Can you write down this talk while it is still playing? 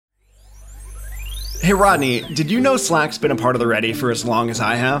Hey Rodney, did you know Slack's been a part of the Ready for as long as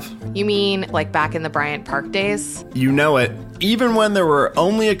I have? You mean like back in the Bryant Park days? You know it. Even when there were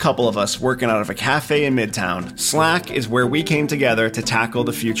only a couple of us working out of a cafe in Midtown, Slack is where we came together to tackle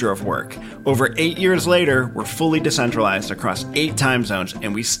the future of work. Over 8 years later, we're fully decentralized across 8 time zones,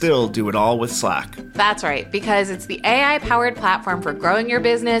 and we still do it all with Slack. That's right, because it's the AI-powered platform for growing your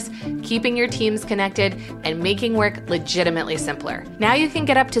business, keeping your teams connected, and making work legitimately simpler. Now you can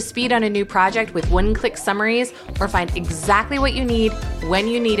get up to speed on a new project with one-click summaries or find exactly what you need when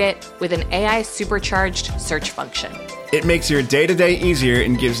you need it with an AI-supercharged search function. It makes your day-to-day easier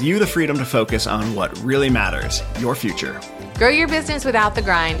and gives you the freedom to focus on what really matters, your future. Grow your business without the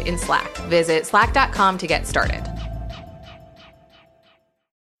grind in Slack. Visit slack.com to get started.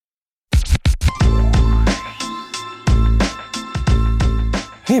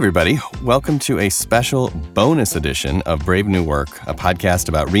 Hey everybody, welcome to a special bonus edition of Brave New Work, a podcast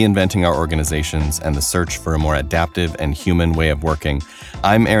about reinventing our organizations and the search for a more adaptive and human way of working.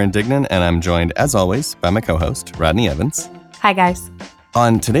 I'm Aaron Dignan, and I'm joined, as always, by my co-host, Rodney Evans. Hi, guys.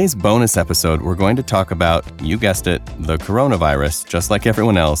 On today's bonus episode, we're going to talk about, you guessed it, the coronavirus, just like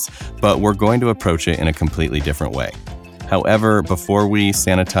everyone else, but we're going to approach it in a completely different way. However, before we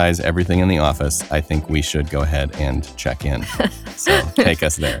sanitize everything in the office, I think we should go ahead and check in. So take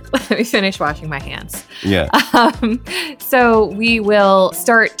us there. Let me finish washing my hands. Yeah. So we will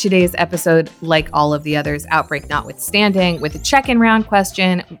start today's episode, like all of the others, outbreak notwithstanding, with a check-in round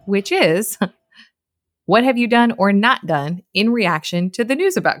question, which is, what have you done or not done in reaction to the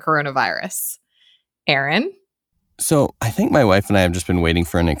news about coronavirus? Aaron? So I think my wife and I have just been waiting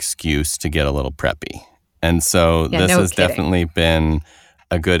for an excuse to get a little preppy. And so this has definitely been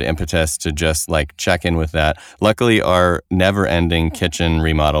a good impetus to just like check in with that. Luckily, our never-ending kitchen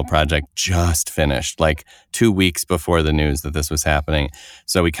remodel project just finished like 2 weeks before the news that this was happening.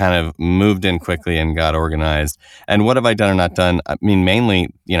 So we kind of moved in quickly and got organized. And what have I done or not done? I mean, mainly,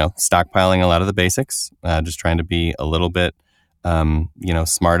 stockpiling a lot of the basics, just trying to be a little bit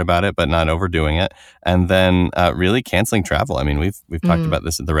smart about it, but not overdoing it. And then really canceling travel. I mean, we've talked about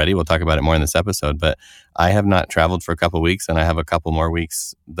this at the Ready. We'll talk about it more in this episode, but I have not traveled for a couple of weeks, and I have a couple more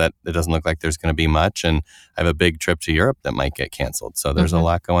weeks that it doesn't look like there's going to be much. And I have a big trip to Europe that might get canceled. So there's a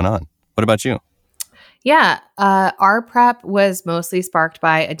lot going on. What about you? Yeah, our prep was mostly sparked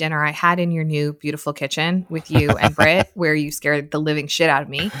by a dinner I had in your new beautiful kitchen with you and Britt, where you scared the living shit out of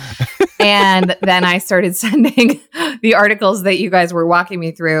me. And then I started sending the articles that you guys were walking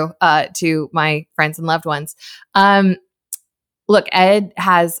me through to my friends and loved ones. Look, Ed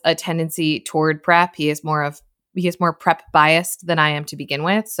has a tendency toward prep. He is more prep biased than I am to begin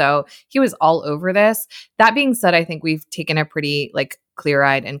with. So he was all over this. That being said, I think we've taken a pretty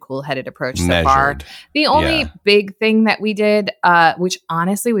clear-eyed and cool-headed approach so far. The only big thing that we did, which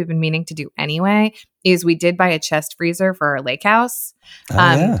honestly we've been meaning to do anyway, is we did buy a chest freezer for our lake house.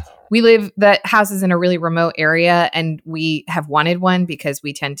 The house is in a really remote area, and we have wanted one because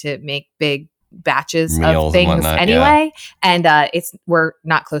we tend to make big batches meals of things anyway. And we're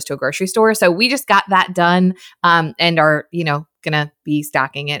not close to a grocery store. So we just got that done and are, going to be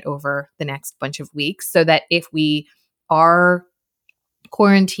stocking it over the next bunch of weeks so that if we are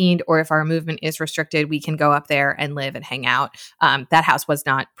quarantined or if our movement is restricted, we can go up there and live and hang out. That house was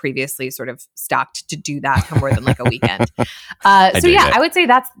not previously sort of stocked to do that for more than a weekend. I would say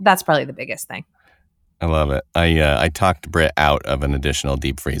that's probably the biggest thing. I love it. I talked Britt out of an additional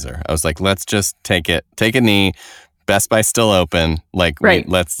deep freezer. I was like, let's just take a knee. Best Buy still open. Right.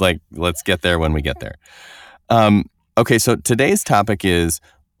 Let's get there when we get there. Okay, so today's topic is,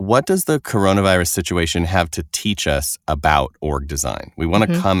 what does the coronavirus situation have to teach us about org design? We want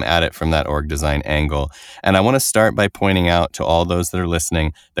to come at it from that org design angle. And I want to start by pointing out to all those that are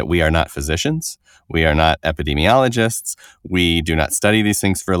listening that we are not physicians. We are not epidemiologists. We do not study these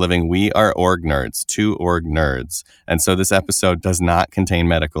things for a living. We are org nerds, 2 org nerds. And so this episode does not contain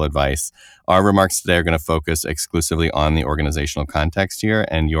medical advice. Our remarks today are going to focus exclusively on the organizational context here,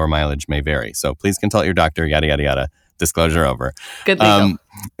 and your mileage may vary. So please consult your doctor, yada, yada, yada. Disclosure over. Good legal.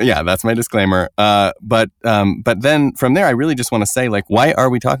 Yeah, that's my disclaimer. But then from there, I really just want to say, why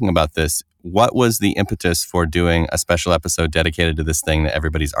are we talking about this? What was the impetus for doing a special episode dedicated to this thing that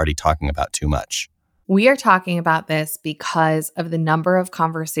everybody's already talking about too much? We are talking about this because of the number of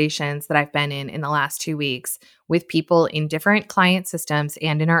conversations that I've been in the last 2 weeks with people in different client systems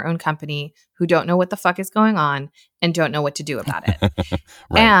and in our own company who don't know what the fuck is going on and don't know what to do about it.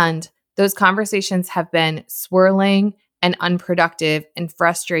 Right. And those conversations have been swirling and unproductive and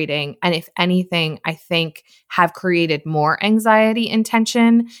frustrating. And if anything, I think have created more anxiety and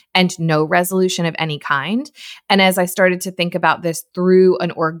tension and no resolution of any kind. And as I started to think about this through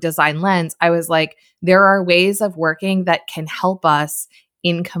an org design lens, I was like, there are ways of working that can help us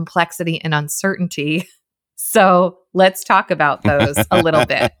in complexity and uncertainty. So let's talk about those a little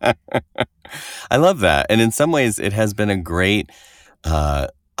bit. I love that. And in some ways, it has been a great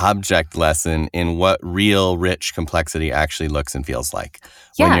object lesson in what real rich complexity actually looks and feels like.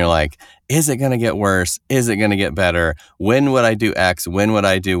 Yeah. When you're like, is it going to get worse? Is it going to get better? When would I do X? When would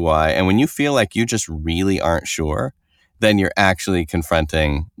I do Y? And when you feel like you just really aren't sure, then you're actually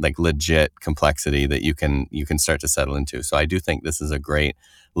confronting like legit complexity that you can start to settle into. So I do think this is a great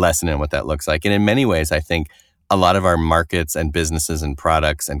lesson in what that looks like. And in many ways, I think a lot of our markets and businesses and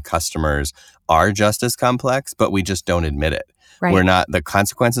products and customers are just as complex, but we just don't admit it. Right. We're not, the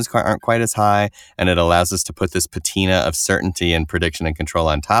consequences aren't quite as high, and it allows us to put this patina of certainty and prediction and control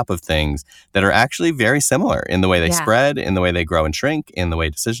on top of things that are actually very similar in the way they spread, in the way they grow and shrink, in the way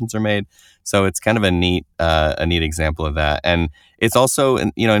decisions are made. So it's kind of a neat example of that. And it's also,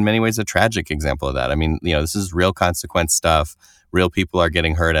 in many ways, a tragic example of that. I mean, this is real consequence stuff. Real people are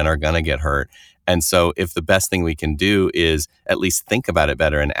getting hurt and are going to get hurt. And so if the best thing we can do is at least think about it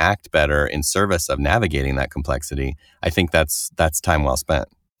better and act better in service of navigating that complexity, I think that's time well spent.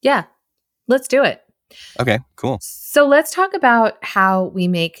 Yeah, let's do it. Okay, cool. So let's talk about how we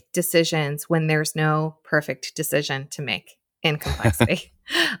make decisions when there's no perfect decision to make in complexity,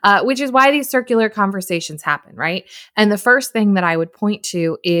 which is why these circular conversations happen, right? And the first thing that I would point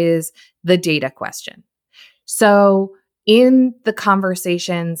to is the data question. So in the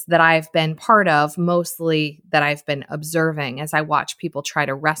conversations that I've been part of, mostly that I've been observing as I watch people try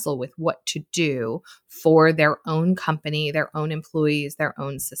to wrestle with what to do for their own company, their own employees, their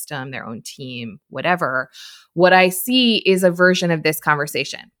own system, their own team, whatever, what I see is a version of this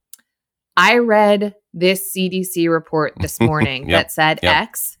conversation. I read this CDC report this morning that said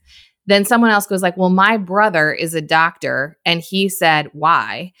X. Then someone else goes like, well, my brother is a doctor and he said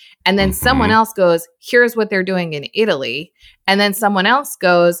Y. And then someone else goes, here's what they're doing in Italy. And then someone else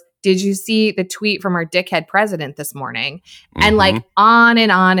goes, did you see the tweet from our dickhead president this morning? And like on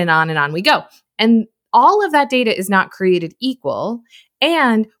and on and on and on we go. And all of that data is not created equal.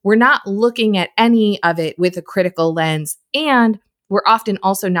 And we're not looking at any of it with a critical lens. And we're often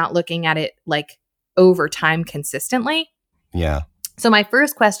also not looking at it like over time consistently. Yeah. So my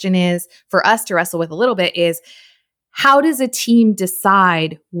first question is for us to wrestle with a little bit is, how does a team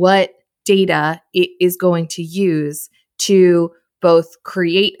decide what data it is going to use to both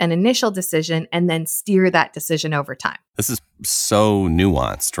create an initial decision and then steer that decision over time? This is so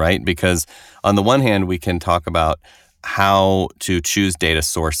nuanced, right? Because on the one hand, we can talk about how to choose data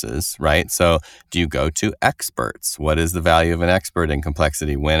sources, right? So do you go to experts? What is the value of an expert in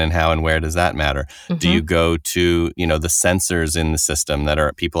complexity? When and how and where does that matter? Do you go to, the sensors in the system that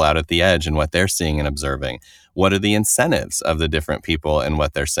are people out at the edge and what they're seeing and observing? What are the incentives of the different people and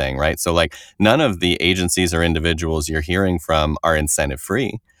what they're saying, right? So like none of the agencies or individuals you're hearing from are incentive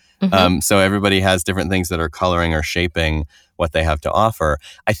free. So everybody has different things that are coloring or shaping what they have to offer.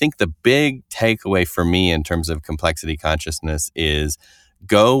 I think the big takeaway for me in terms of complexity consciousness is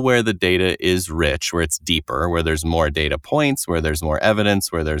go where the data is rich, where it's deeper, where there's more data points, where there's more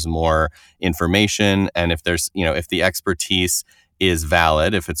evidence, where there's more information. And if there's, if the expertise is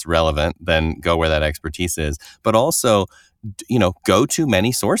valid, if it's relevant, then go where that expertise is. But also, go to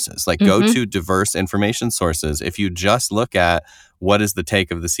many sources, like go to diverse information sources. If you just look at what is the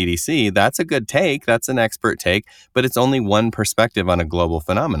take of the CDC, that's a good take, that's an expert take, but it's only one perspective on a global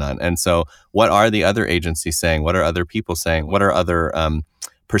phenomenon. And so what are the other agencies saying? What are other people saying? What are other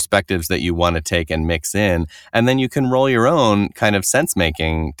perspectives that you want to take and mix in? And then you can roll your own kind of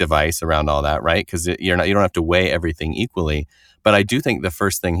sense-making device around all that, right? Because you don't have to weigh everything equally. But I do think the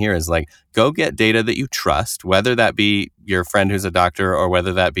first thing here is like, go get data that you trust, whether that be your friend who's a doctor or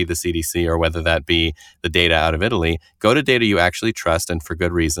whether that be the CDC or whether that be the data out of Italy. Go to data you actually trust and for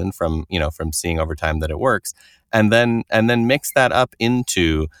good reason from seeing over time that it works. And then mix that up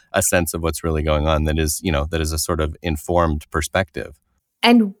into a sense of what's really going on that is a sort of informed perspective.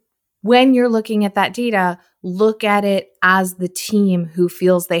 And when you're looking at that data, look at it as the team who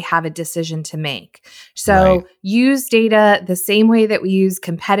feels they have a decision to make. So use data the same way that we use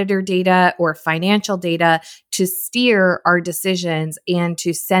competitor data or financial data to steer our decisions and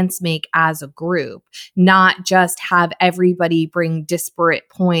to sense make as a group, not just have everybody bring disparate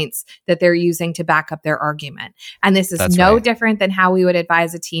points that they're using to back up their argument. And this is different than how we would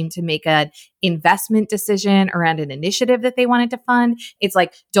advise a team to make an investment decision around an initiative that they wanted to fund. It's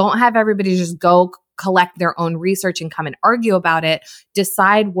like, don't have everybody just go collect their own research and come and argue about it,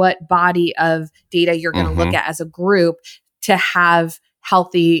 decide what body of data you're going to look at as a group to have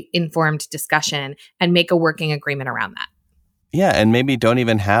healthy, informed discussion and make a working agreement around that. Yeah, and maybe don't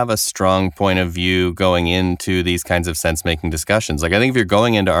even have a strong point of view going into these kinds of sense-making discussions. Like, I think if you're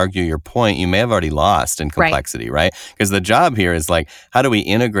going in to argue your point, you may have already lost in complexity, right? Because the job here is like, how do we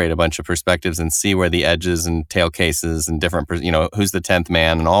integrate a bunch of perspectives and see where the edges and tail cases and different, who's the 10th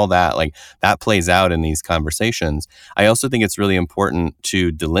man and all that, like that plays out in these conversations. I also think it's really important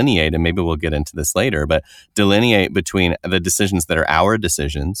to delineate, and maybe we'll get into this later, but delineate between the decisions that are our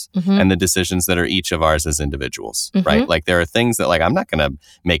decisions and the decisions that are each of ours as individuals, right? Like there are things that like, I'm not going to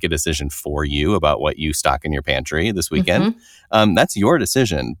make a decision for you about what you stock in your pantry this weekend. That's your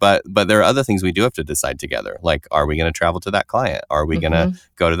decision. But there are other things we do have to decide together. Like, are we going to travel to that client? Are we going to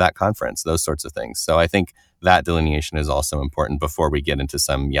go to that conference? Those sorts of things. So I think that delineation is also important before we get into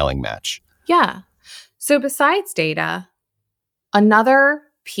some yelling match. Yeah. So besides data, another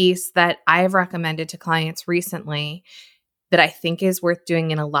piece that I've recommended to clients recently that I think is worth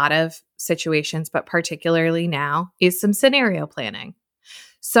doing in a lot of situations, but particularly now, is some scenario planning.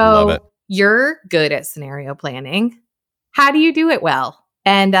 So you're good at scenario planning. How do you do it well?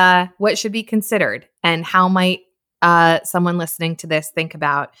 And what should be considered? And how might someone listening to this think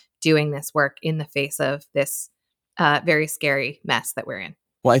about doing this work in the face of this very scary mess that we're in?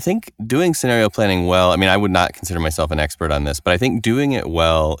 Well, I think doing scenario planning well, I mean, I would not consider myself an expert on this, but I think doing it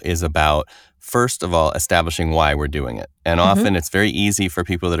well is about, first of all, establishing why we're doing it. And often it's very easy for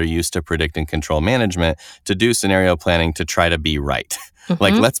people that are used to predict and control management to do scenario planning to try to be right.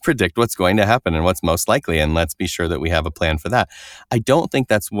 Like, let's predict what's going to happen and what's most likely, and let's be sure that we have a plan for that. I don't think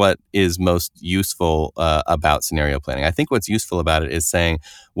that's what is most useful about scenario planning. I think what's useful about it is saying,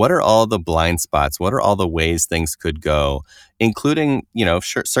 what are all the blind spots? What are all the ways things could go, including,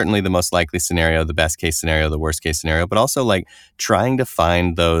 certainly the most likely scenario, the best case scenario, the worst case scenario, but also like trying to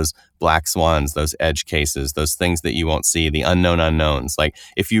find those black swans, those edge cases, those things that you won't see, the unknown unknowns. Like,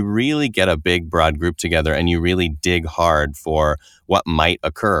 if you really get a big, broad group together and you really dig hard for what might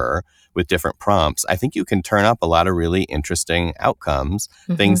occur with different prompts, I think you can turn up a lot of really interesting outcomes,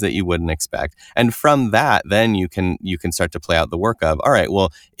 things that you wouldn't expect. And from that, then you can start to play out the work of, all right,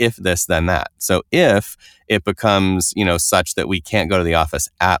 well, if this, then that. So if it becomes, such that we can't go to the office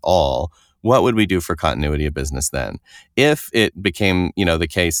at all, what would we do for continuity of business then? If it became, the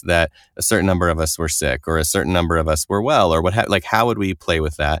case that a certain number of us were sick or a certain number of us were well, or how would we play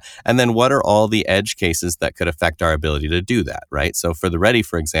with that? And then what are all the edge cases that could affect our ability to do that, right? So for the Ready,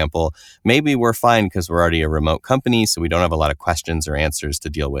 for example, maybe we're fine because we're already a remote company, so we don't have a lot of questions or answers to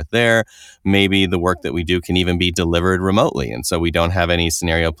deal with there. Maybe the work that we do can even be delivered remotely, and so we don't have any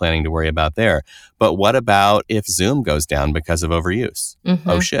scenario planning to worry about there. But what about if Zoom goes down because of overuse?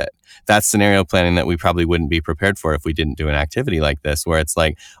 Oh, shit. That's scenario planning that we probably wouldn't be prepared for if we didn't do an activity like this, where it's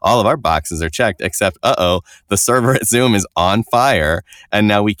like all of our boxes are checked except, the server at Zoom is on fire and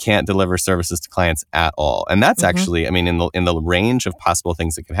now we can't deliver services to clients at all. And that's actually, I mean, in the range of possible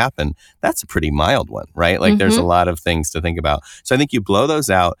things that could happen, that's a pretty mild one, right? Like there's a lot of things to think about. So I think you blow those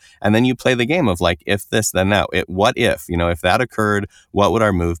out and then you play the game of like, if this, then that. What if, if that occurred, what would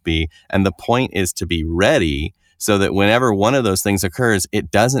our move be? And the point is to be ready so that whenever one of those things occurs, it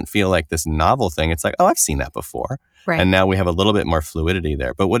doesn't feel like this novel thing. It's like, oh, I've seen that before. Right. And now we have a little bit more fluidity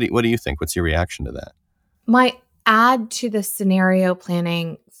there. But what do you think? What's your reaction to that? My add to the scenario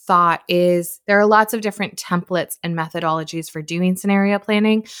planning thought is there are lots of different templates and methodologies for doing scenario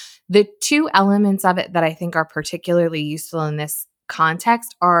planning. The two elements of it that I think are particularly useful in this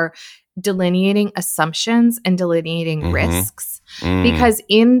context are delineating assumptions and delineating risks. Because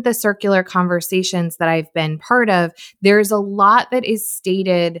in the circular conversations that I've been part of, there's a lot that is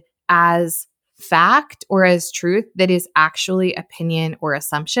stated as fact or as truth that is actually opinion or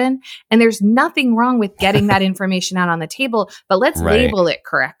assumption. And there's nothing wrong with getting that information out on the table, but let's label it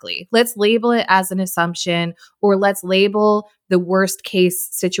correctly. Let's label it as an assumption, or let's label the worst case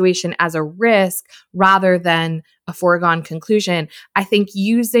situation as a risk rather than a foregone conclusion. I think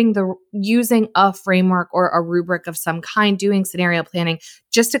using a framework or a rubric of some kind, doing scenario planning,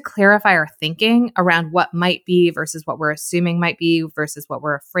 just to clarify our thinking around what might be versus what we're assuming might be versus what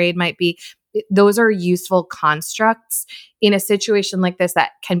we're afraid might be. Those are useful constructs in a situation like this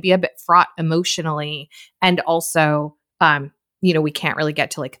that can be a bit fraught emotionally. And also, we can't really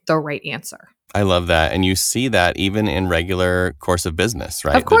get to like the right answer. I love that. And you see that even in regular course of business,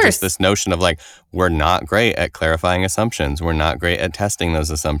 right? Of course. Just this notion of like, we're not great at clarifying assumptions. We're not great at testing those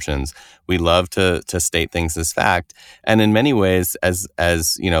assumptions. We love to state things as fact. And in many ways, as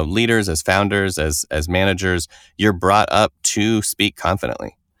leaders, as founders, as managers, you're brought up to speak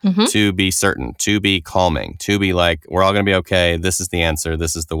confidently. to be certain, to be calming, to be like, we're all going to be okay. This is the answer.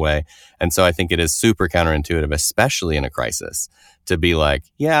 This is the way. And so I think it is super counterintuitive, especially in a crisis, to be like,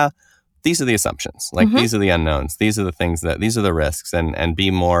 yeah, these are the assumptions. Like, these are the unknowns. These are the things these are the risks, and be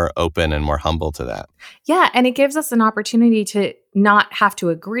more open and more humble to that. Yeah. And it gives us an opportunity to not have to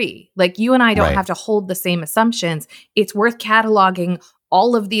agree. Like, you and I don't have to hold the same assumptions. It's worth cataloging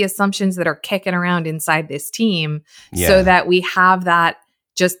all of the assumptions that are kicking around inside this team so that we have that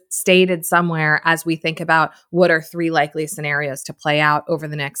just stated somewhere as we think about what are 3 likely scenarios to play out over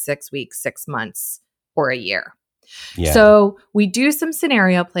the next 6 weeks, 6 months, or a year. Yeah. So we do some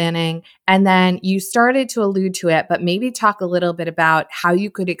scenario planning, and then you started to allude to it, but maybe talk a little bit about how you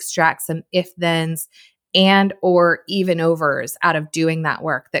could extract some if-thens and or even-overs out of doing that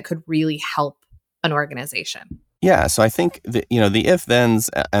work that could really help an organization. Yeah, so I think the if-thens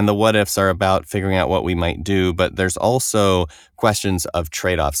and the what-ifs are about figuring out what we might do, but there's also questions of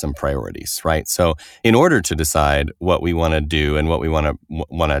trade-offs and priorities, right? So in order to decide what we want to do and what we want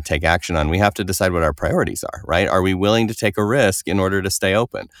to take action on, we have to decide what our priorities are, right? Are we willing to take a risk in order to stay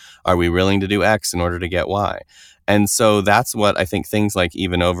open? Are we willing to do X in order to get Y? And so that's what I think things like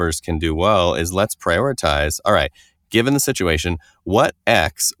even-overs can do well, is let's prioritize, all right, given the situation, what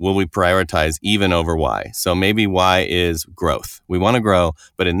X will we prioritize even over Y? So maybe Y is growth. We want to grow,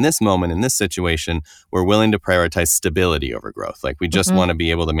 but in this moment, in this situation, we're willing to prioritize stability over growth. Like, we just want to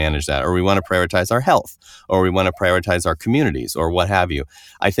be able to manage that, or we want to prioritize our health, or we want to prioritize our communities, or what have you.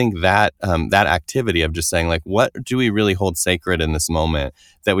 I think that that activity of just saying, like, what do we really hold sacred in this moment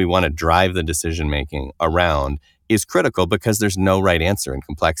that we want to drive the decision making around is critical, because there's no right answer in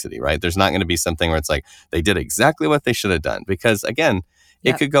complexity, right? There's not going to be something where it's like, they did exactly what they should have done. Because again,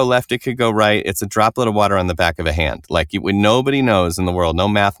 it could go left, it could go right. It's a droplet of water on the back of a hand. Like, nobody knows in the world, no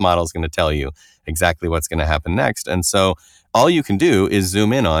math model is going to tell you exactly what's going to happen next. And so all you can do is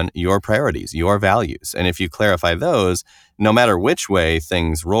zoom in on your priorities, your values. And if you clarify those, no matter which way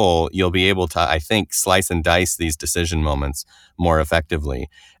things roll, you'll be able to, I think, slice and dice these decision moments more effectively.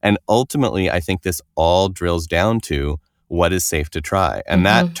 And ultimately, I think this all drills down to what is safe to try. And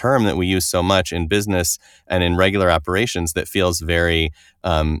that term that we use so much in business and in regular operations that feels very,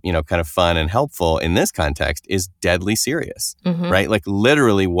 kind of fun and helpful in this context is deadly serious, right? Like,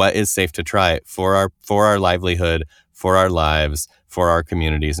 literally, what is safe to try for our livelihood, for our lives, for our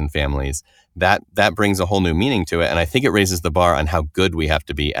communities and families. That brings a whole new meaning to it. And I think it raises the bar on how good we have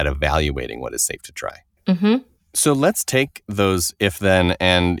to be at evaluating what is safe to try. So let's take those if-then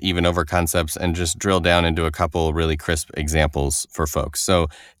and even-over concepts and just drill down into a couple really crisp examples for folks. So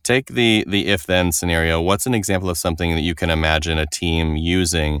take the if-then scenario. What's an example of something that you can imagine a team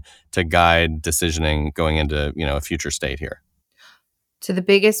using to guide decisioning going into, a future state here? So the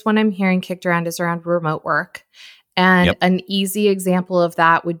biggest one I'm hearing kicked around is around remote work. And an easy example of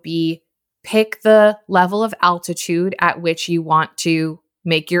that would be, pick the level of altitude at which you want to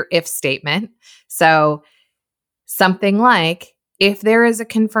make your if statement. So something like, if there is a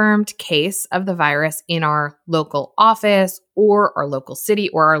confirmed case of the virus in our local office or our local city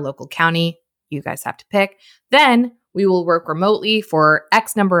or our local county, you guys have to pick, then we will work remotely for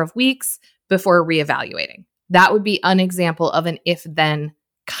X number of weeks before reevaluating. That would be an example of an if-then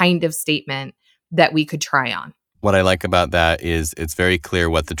kind of statement that we could try on. What I like about that is it's very clear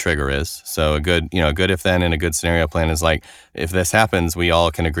what the trigger is. So a good if-then and a good scenario plan is like, if this happens, we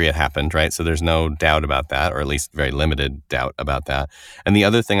all can agree it happened, right? So there's no doubt about that, or at least very limited doubt about that. And the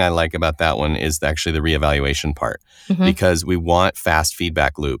other thing I like about that one is actually the reevaluation part, because we want fast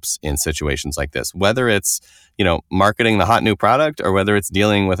feedback loops in situations like this. Whether it's, marketing the hot new product or whether it's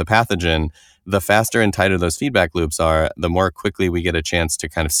dealing with a pathogen, the faster and tighter those feedback loops are, the more quickly we get a chance to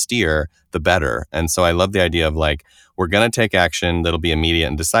kind of steer, the better. And so I love the idea of like, we're going to take action that'll be immediate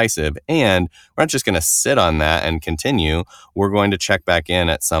and decisive. And we're not just going to sit on that and continue. We're going to check back in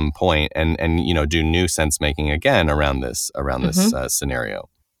at some point and do new sense making again around this scenario.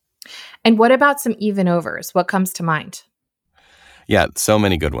 And what about some even overs? What comes to mind? Yeah, so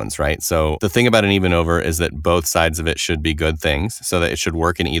many good ones, right? So the thing about an even over is that both sides of it should be good things, so that it should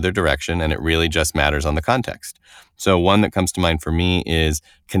work in either direction, and it really just matters on the context. So one that comes to mind for me is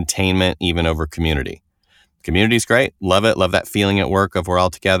containment even over community. Community's great. Love it. Love that feeling at work of we're all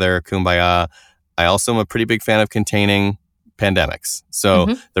together, kumbaya. I also am a pretty big fan of containing pandemics.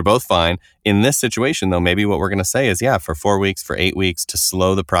 So they're both fine. In this situation, though, maybe what we're going to say is, for 4 weeks, for 8 weeks, to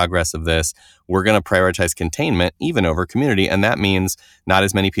slow the progress of this, we're going to prioritize containment even over community. And that means not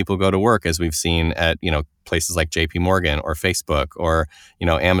as many people go to work as we've seen at, places like JP Morgan or Facebook or,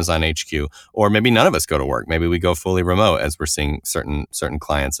 Amazon HQ, or maybe none of us go to work. Maybe we go fully remote, as we're seeing certain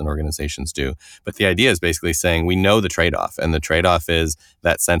clients and organizations do. But the idea is basically saying we know the trade-off, and the trade-off is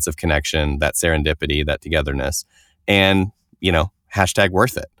that sense of connection, that serendipity, that togetherness, and, hashtag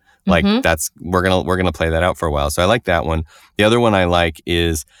worth it. Like we're gonna play that out for a while. So I like that one. The other one I like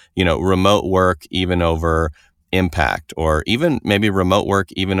is, remote work even over impact, or even maybe remote work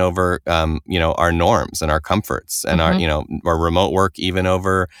even over our norms and our comforts, and our remote work even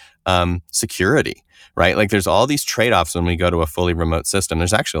over security, right? Like there's all these trade-offs when we go to a fully remote system.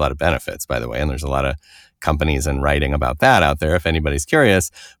 There's actually a lot of benefits, by the way, and there's a lot of companies and writing about that out there if anybody's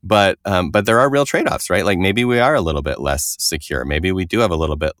curious. But there are real trade-offs, right? Like maybe we are a little bit less secure. Maybe we do have a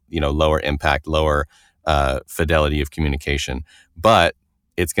little bit, lower impact, lower fidelity of communication. But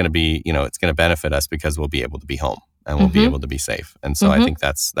it's going to be, it's going to benefit us because we'll be able to be home and we'll be able to be safe. And so I think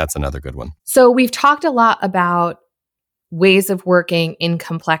that's another good one. So we've talked a lot about ways of working in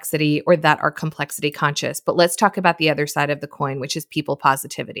complexity, or that are complexity conscious. But let's talk about the other side of the coin, which is people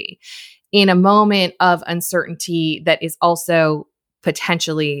positivity. In a moment of uncertainty that is also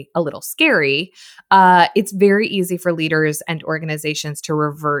potentially a little scary, it's very easy for leaders and organizations to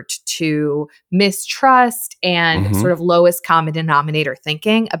revert to mistrust and sort of lowest common denominator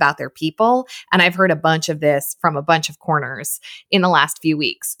thinking about their people. And I've heard a bunch of this from a bunch of corners in the last few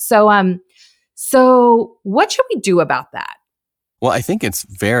weeks. So what should we do about that? Well, I think it's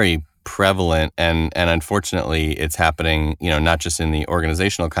very prevalent, and unfortunately it's happening, not just in the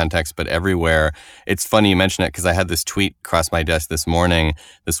organizational context, but everywhere. It's funny you mention it, because I had this tweet cross my desk this morning.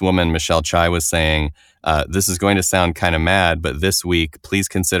 This woman, Michelle Chai, was saying, this is going to sound kind of mad, but this week, please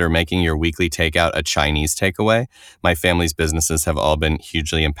consider making your weekly takeout a Chinese takeaway. My family's businesses have all been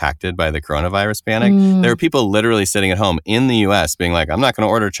hugely impacted by the coronavirus panic. There are people literally sitting at home in the US being like, I'm not going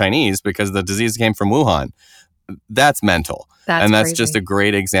to order Chinese because the disease came from Wuhan. That's mental. That's crazy. Just a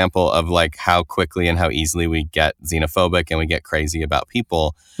great example of like how quickly and how easily we get xenophobic and we get crazy about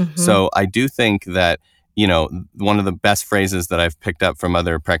people. So I do think that, one of the best phrases that I've picked up from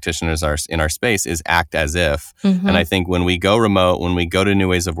other practitioners in our space is act as if. And I think when we go remote, when we go to new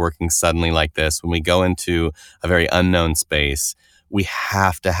ways of working suddenly like this, when we go into a very unknown space, we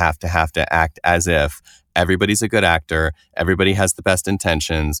have to act as if everybody's a good actor, everybody has the best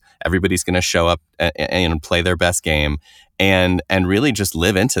intentions, everybody's going to show up and play their best game, and really just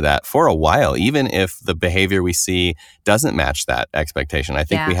live into that for a while, even if the behavior we see doesn't match that expectation. I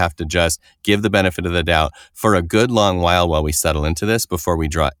think we have to just give the benefit of the doubt for a good long while we settle into this before we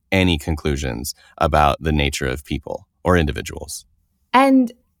draw any conclusions about the nature of people or individuals.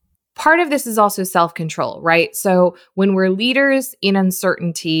 And part of this is also self-control, right? So when we're leaders in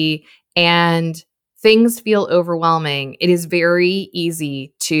uncertainty and things feel overwhelming, it is very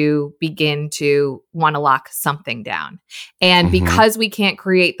easy to begin to want to lock something down. And because we can't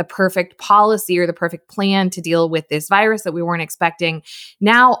create the perfect policy or the perfect plan to deal with this virus that we weren't expecting,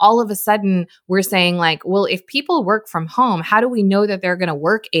 now all of a sudden we're saying like, well, if people work from home, how do we know that they're going to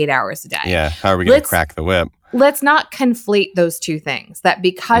work 8 hours a day? Yeah, how are we going to crack the whip? Let's not conflate those two things, that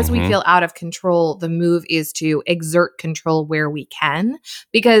because we feel out of control, the move is to exert control where we can,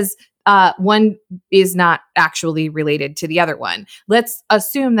 because one is not actually related to the other one. Let's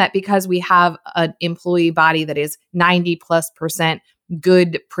assume that because we have an employee body that is 90+%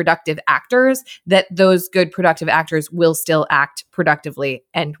 good, productive actors, that those good, productive actors will still act productively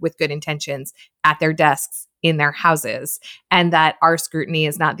and with good intentions at their desks in their houses, and that our scrutiny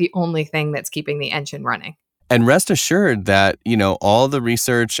is not the only thing that's keeping the engine running. And rest assured that, all the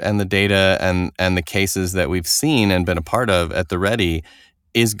research and the data and the cases that we've seen and been a part of at the Ready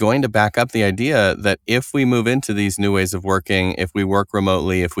is going to back up the idea that if we move into these new ways of working, if we work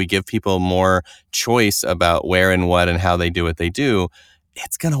remotely, if we give people more choice about where and what and how they do what they do,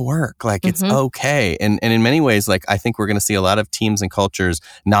 it's going to work. Like, it's okay. And in many ways, like, I think we're going to see a lot of teams and cultures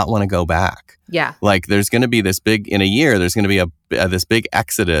not want to go back. Yeah. Like, there's going to be this big, in a year, there's going to be this big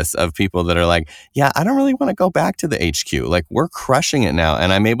exodus of people that are like, yeah, I don't really want to go back to the HQ. Like, we're crushing it now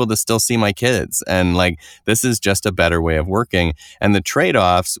and I'm able to still see my kids. And like, this is just a better way of working. And the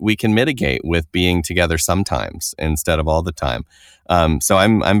trade-offs we can mitigate with being together sometimes instead of all the time. So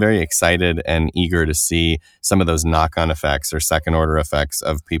I'm very excited and eager to see some of those knock-on effects or second-order effects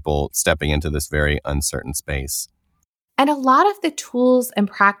of people stepping into this very uncertain space. And a lot of the tools and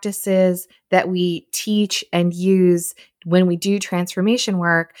practices that we teach and use when we do transformation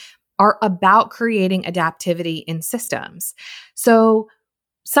work are about creating adaptivity in systems. So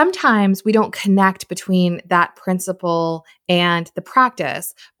sometimes we don't connect between that principle and the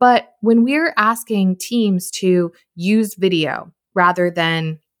practice. But when we're asking teams to use video rather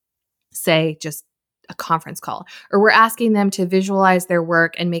than, say, just a conference call, or we're asking them to visualize their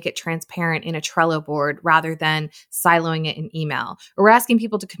work and make it transparent in a Trello board rather than siloing it in email, or we're asking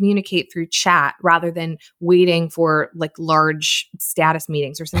people to communicate through chat rather than waiting for like large status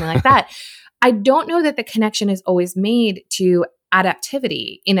meetings or something like that, I don't know that the connection is always made to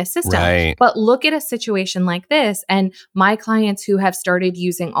adaptivity in a system. Right. But look at a situation like this, and my clients who have started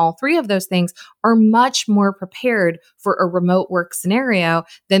using all three of those things are much more prepared for a remote work scenario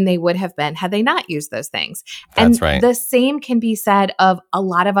than they would have been had they not used those things. That's and right. The same can be said of a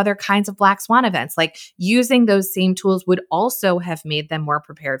lot of other kinds of black swan events. Like using those same tools would also have made them more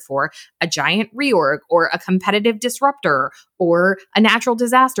prepared for a giant reorg or a competitive disruptor or a natural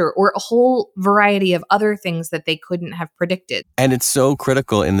disaster or a whole variety of other things that they couldn't have predicted. And it's so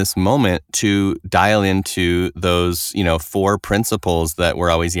critical in this moment to dial into those, 4 principles that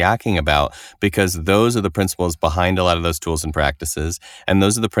we're always yakking about, because those are the principles behind a lot of those tools and practices. And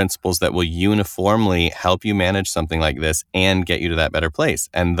those are the principles that will uniformly help you manage something like this and get you to that better place.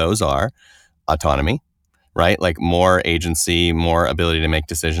 And those are autonomy, right? Like more agency, more ability to make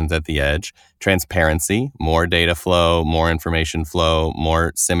decisions at the edge, transparency, more data flow, more information flow,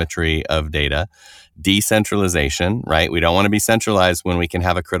 more symmetry of data, decentralization, right? We don't want to be centralized when we can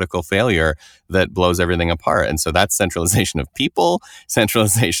have a critical failure that blows everything apart. And so that's centralization of people,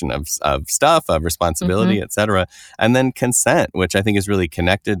 centralization of stuff, of responsibility, et cetera. And then consent, which I think is really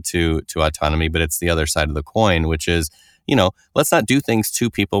connected to autonomy, but it's the other side of the coin, which is, let's not do things to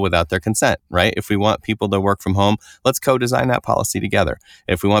people without their consent, right? If we want people to work from home, let's co-design that policy together.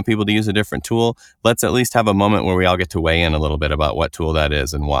 If we want people to use a different tool, let's at least have a moment where we all get to weigh in a little bit about what tool that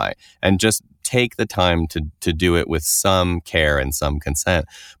is and why. And just take the time to do it with some care and some consent.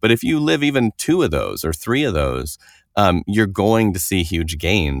 But if you live even 2 of those or 3 of those, you're going to see huge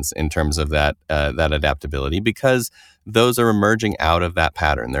gains in terms of that adaptability, because those are emerging out of that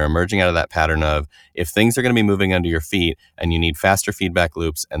pattern. They're emerging out of that pattern of, if things are going to be moving under your feet and you need faster feedback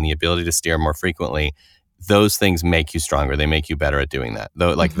loops and the ability to steer more frequently, those things make you stronger. They make you better at doing that.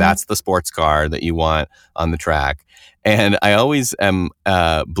 Though, that's the sports car that you want on the track. And I always am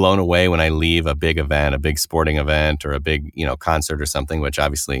blown away when I leave a big event, a big sporting event, or a big, concert or something, which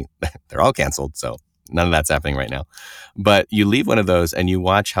obviously they're all canceled. So none of that's happening right now. But you leave one of those and you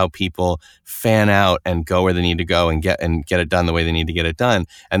watch how people fan out and go where they need to go and get it done the way they need to get it done.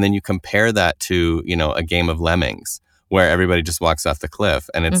 And then you compare that to, a game of lemmings where everybody just walks off the cliff.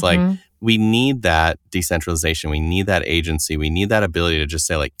 And it's like, we need that decentralization. We need that agency. We need that ability to just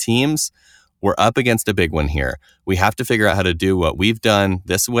say, like, teams, we're up against a big one here. We have to figure out how to do what we've done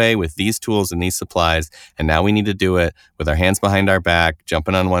this way with these tools and these supplies. And now we need to do it with our hands behind our back,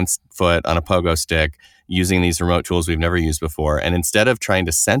 jumping on one foot on a pogo stick, using these remote tools we've never used before. And instead of trying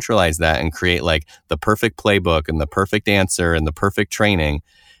to centralize that and create like the perfect playbook and the perfect answer and the perfect training,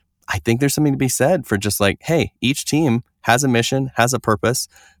 I think there's something to be said for just like, hey, each team has a mission, has a purpose.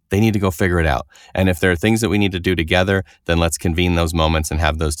 They need to go figure it out. And if there are things that we need to do together, then let's convene those moments and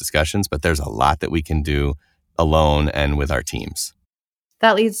have those discussions. But there's a lot that we can do alone and with our teams.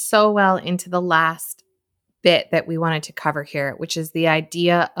 That leads so well into the last bit that we wanted to cover here, which is the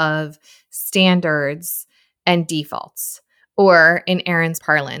idea of standards and defaults, or in Erin's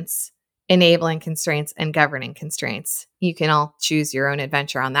parlance, enabling constraints and governing constraints. You can all choose your own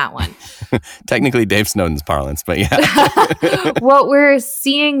adventure on that one. Technically Dave Snowden's parlance, but yeah. What we're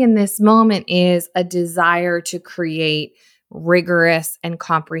seeing in this moment is a desire to create rigorous and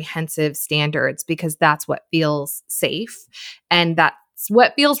comprehensive standards, because that's what feels safe and that's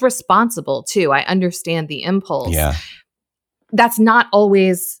what feels responsible too. I understand the impulse. Yeah. That's not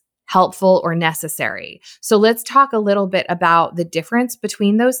always helpful or necessary. So let's talk a little bit about the difference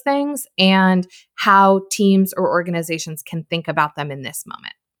between those things and how teams or organizations can think about them in this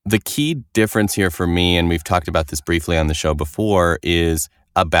moment. The key difference here for me, and we've talked about this briefly on the show before, is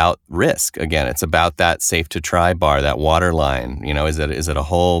about risk. Again, it's about that safe to try bar, that water line. Is it a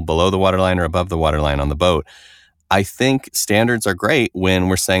hole below the waterline or above the waterline on the boat? I think standards are great when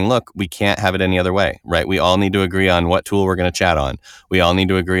we're saying, look, we can't have it any other way, right? We all need to agree on what tool we're going to chat on. We all need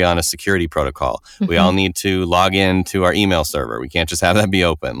to agree on a security protocol. We all need to log in to our email server. We can't just have that be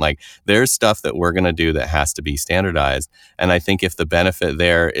open. Like, there's stuff that we're going to do that has to be standardized. And I think if the benefit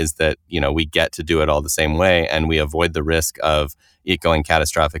there is that, we get to do it all the same way and we avoid the risk of it going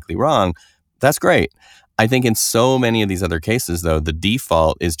catastrophically wrong, that's great. I think in so many of these other cases, though, the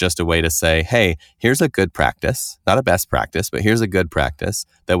default is just a way to say, hey, here's a good practice, not a best practice, but here's a good practice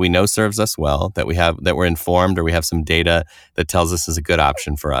that we know serves us well, that we're informed, or we have some data that tells us is a good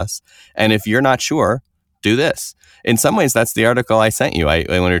option for us. And if you're not sure, do this. In some ways, that's the article I sent you. When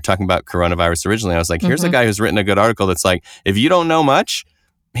we were talking about coronavirus originally, I was like, here's a guy who's written a good article that's like, if you don't know much,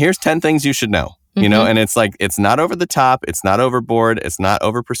 here's 10 things you should know. You know, and it's like, it's not over the top, it's not overboard, it's not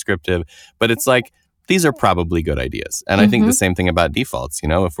over prescriptive, but it's like, these are probably good ideas. And I think the same thing about defaults. You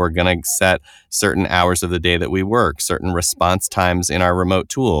know, if we're going to set certain hours of the day that we work, certain response times in our remote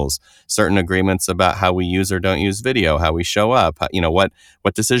tools, certain agreements about how we use or don't use video, how we show up, you know, what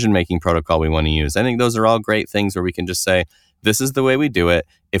decision-making protocol we want to use. I think those are all great things where we can just say, this is the way we do it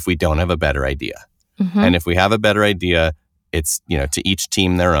if we don't have a better idea. And if we have a better idea, it's, you know, to each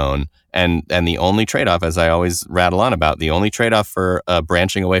team their own. And the only trade-off, as I always rattle on about, the only trade-off for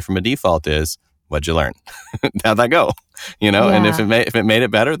branching away from a default is, what'd you learn? How'd that go? You know, and if it made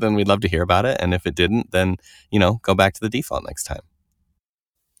it better, then we'd love to hear about it. And if it didn't, then, you know, go back to the default next time.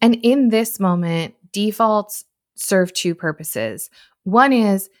 And in this moment, defaults serve two purposes. One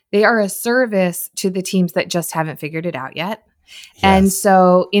is they are a service to the teams that just haven't figured it out yet. Yes. And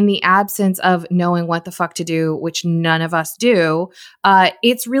so in the absence of knowing what the fuck to do, which none of us do,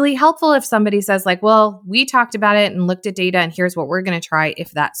 it's really helpful if somebody says like, well, we talked about it and looked at data and here's what we're going to try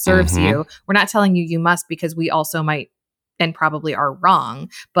if that serves you. We're not telling you must, because we also might and probably are wrong,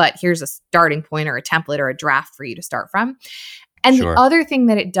 but here's a starting point or a template or a draft for you to start from. And the other thing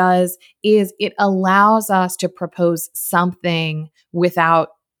that it does is it allows us to propose something without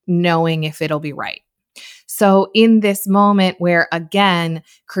knowing if it'll be right. So in this moment where, again,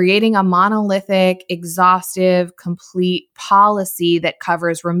 creating a monolithic, exhaustive, complete policy that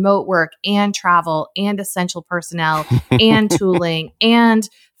covers remote work and travel and essential personnel and tooling and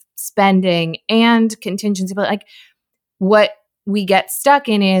spending and contingency, but like what we get stuck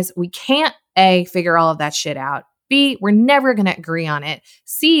in is we can't A, figure all of that shit out. B, we're never going to agree on it.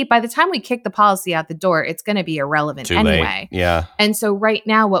 C, by the time we kick the policy out the door, it's going to be irrelevant anyway. Yeah. And so right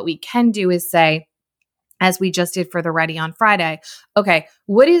now what we can do is say, as we just did for the Ready on Friday, okay,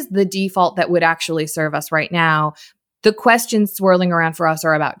 what is the default that would actually serve us right now? The questions swirling around for us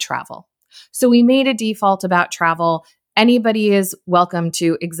are about travel. So we made a default about travel. Anybody is welcome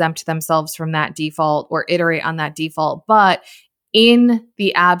to exempt themselves from that default or iterate on that default. But in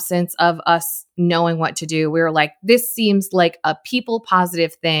the absence of us knowing what to do, we were like, this seems like a people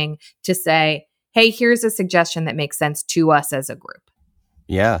positive thing to say, hey, here's a suggestion that makes sense to us as a group.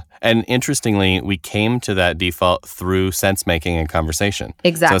 Yeah. And interestingly, we came to that default through sense making and conversation.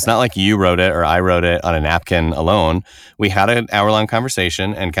 Exactly. So it's not like you wrote it or I wrote it on a napkin alone. We had an hour-long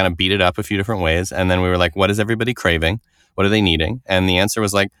conversation and kind of beat it up a few different ways. And then we were like, what is everybody craving? What are they needing? And the answer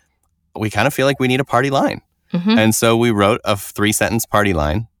was like, we kind of feel like we need a party line. And so we wrote a 3-sentence party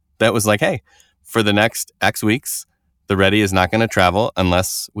line that was like, hey, for the next X weeks, the Ready is not going to travel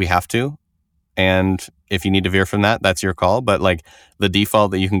unless we have to. And if you need to veer from that, that's your call. But like the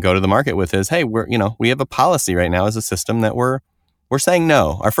default that you can go to the market with is, hey, we have a policy right now as a system that we're saying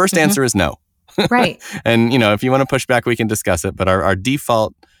no. Our first answer is no. Right. And, if you want to push back, we can discuss it. But our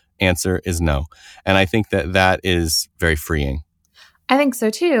default answer is no. And I think that is very freeing. I think so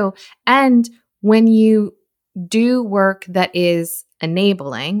too. And when you do work that is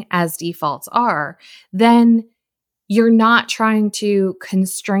enabling, as defaults are, then you're not trying to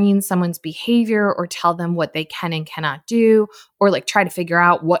constrain someone's behavior or tell them what they can and cannot do, or like try to figure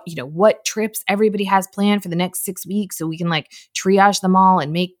out what trips everybody has planned for the next 6 weeks so we can like triage them all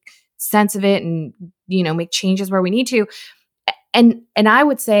and make sense of it and, make changes where we need to. And I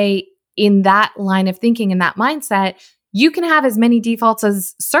would say in that line of thinking, in that mindset, you can have as many defaults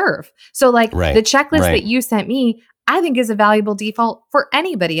as serve. So like the checklist that you sent me, I think is a valuable default for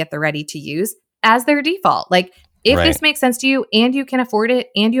anybody at the Ready to use as their default. Like if this makes sense to you and you can afford it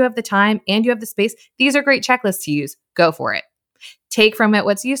and you have the time and you have the space, these are great checklists to use. Go for it. Take from it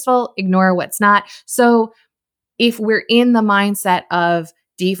what's useful, ignore what's not. So if we're in the mindset of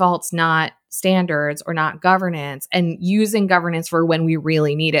defaults, not standards or not governance, and using governance for when we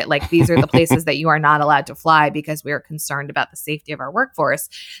really need it, like these are the places that you are not allowed to fly because we are concerned about the safety of our workforce,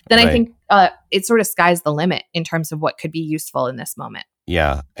 then I think it sort of sky's the limit in terms of what could be useful in this moment.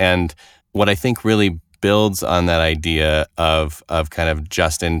 Yeah. And what I think really builds on that idea of kind of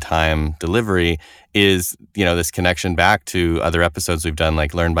just-in-time delivery is, this connection back to other episodes we've done,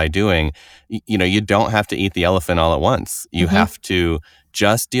 like Learn by Doing. You don't have to eat the elephant all at once. You have to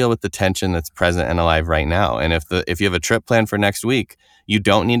just deal with the tension that's present and alive right now. And if you have a trip planned for next week, you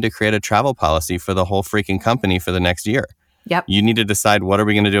don't need to create a travel policy for the whole freaking company for the next year. Yep. You need to decide, what are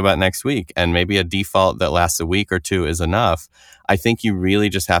we going to do about next week? And maybe a default that lasts a week or two is enough. I think you really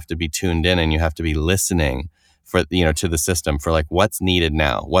just have to be tuned in, and you have to be listening for, to the system for like, what's needed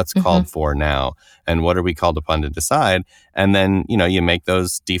now, what's called for now, and what are we called upon to decide. And then, you make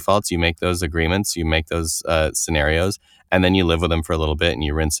those defaults, you make those agreements, you make those scenarios, and then you live with them for a little bit and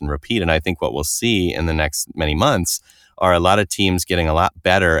you rinse and repeat. And I think what we'll see in the next many months are a lot of teams getting a lot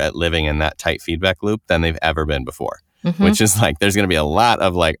better at living in that tight feedback loop than they've ever been before. Which is like, there's going to be a lot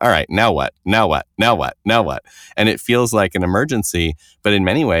of like, all right, now what? Now what? Now what? Now what? And it feels like an emergency. But in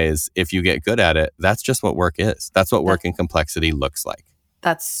many ways, if you get good at it, that's just what work is. That's what work in complexity looks like.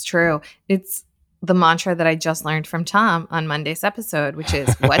 That's true. It's the mantra that I just learned from Tom on Monday's episode, which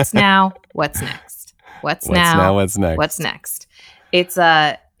is what's now, what's next? What's now, what's next? What's next?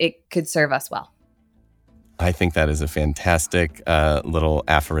 It could serve us well. I think that is a fantastic little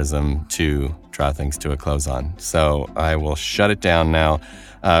aphorism to draw things to a close on. So I will shut it down now.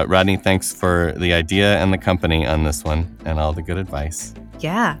 Rodney, thanks for the idea and the company on this one and all the good advice.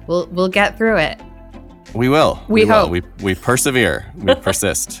 Yeah, we'll get through it. We will. We hope. We persevere. We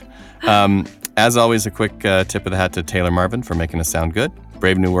persist. As always, a quick tip of the hat to Taylor Marvin for making us sound good.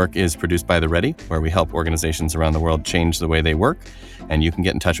 Brave New Work is produced by The Ready, where we help organizations around the world change the way they work. And you can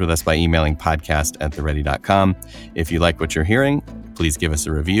get in touch with us by emailing podcast@theready.com. If you like what you're hearing, please give us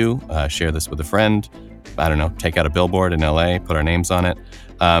a review, share this with a friend. I don't know, take out a billboard in LA, put our names on it.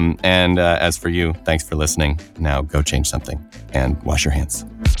 And as for you, thanks for listening. Now go change something and wash your hands.